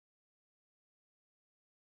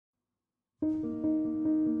به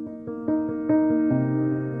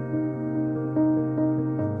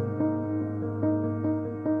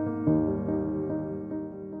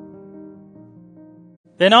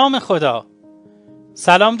نام خدا.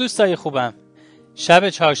 سلام دوستای خوبم، شب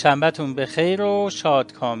چهارشنبه‌تون به خیر و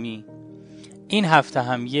شادکامی. این هفته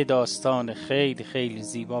هم یه داستان خیلی خیلی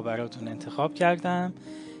زیبا براتون انتخاب کردم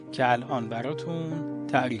که الان براتون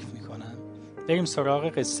تعریف میکنم. بریم سراغ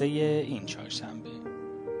قصه این چهارشنبه.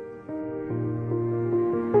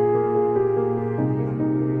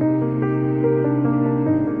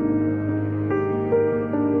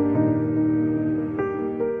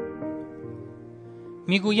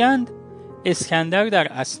 میگویند اسکندر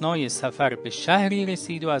در اثنای سفر به شهری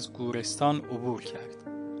رسید و از گورستان عبور کرد.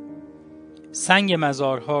 سنگ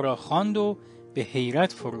مزارها را خواند و به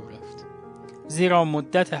حیرت فرو رفت، زیرا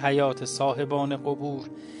مدت حیات صاحبان قبور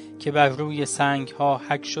که بر روی سنگها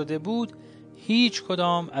حک شده بود هیچ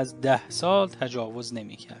کدام از 10 سال تجاوز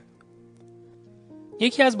نمی کرد.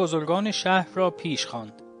 یکی از بزرگان شهر را پیش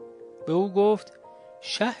خواند. به او گفت: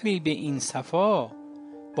 شهری به این صفا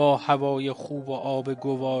با هوای خوب و آب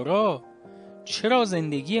گوارا، چرا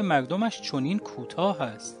زندگی مردمش چنین کوتاه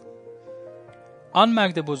است؟ آن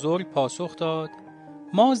مرد بزرگ پاسخ داد: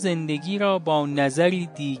 ما زندگی را با نظری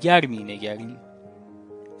دیگر می نگریم.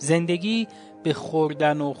 زندگی به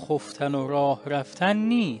خوردن و خفتن و راه رفتن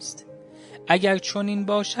نیست. اگر چنین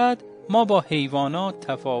باشد ما با حیوانات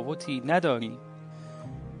تفاوتی نداریم.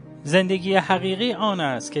 زندگی حقیقی آن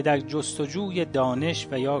است که در جستجوی دانش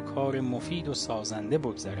و یا کار مفید و سازنده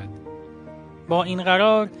بگذرد. با این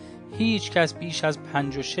قرار هیچ کس بیش از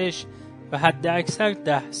 5 و 6 و حد اکثر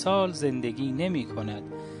 10 سال زندگی نمی کند،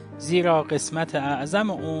 زیرا قسمت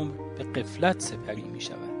اعظم عمر به غفلت سپری می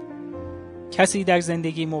شود. کسی در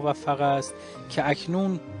زندگی موفق است که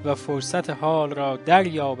اکنون و فرصت حال را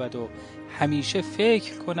دریابد و همیشه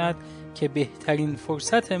فکر کند که بهترین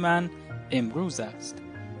فرصت من امروز است.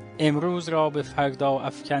 امروز را به فردا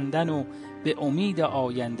افکندن و به امید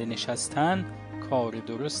آینده نشستن کار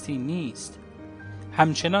درستی نیست.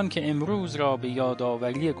 همچنان که امروز را به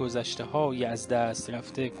یادآوری گذشته‌های از دست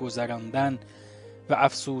رفته گذراندن و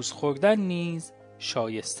افسوس خوردن نیز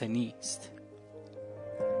شایسته نیست.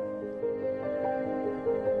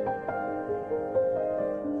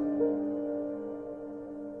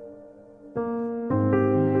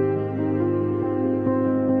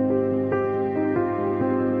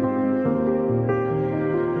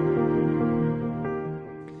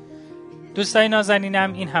 دوستای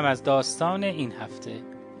نازنینم، این هم از داستان این هفته.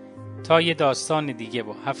 تا یه داستان دیگه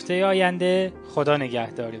و هفته آینده، خدا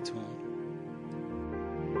نگهدارتون.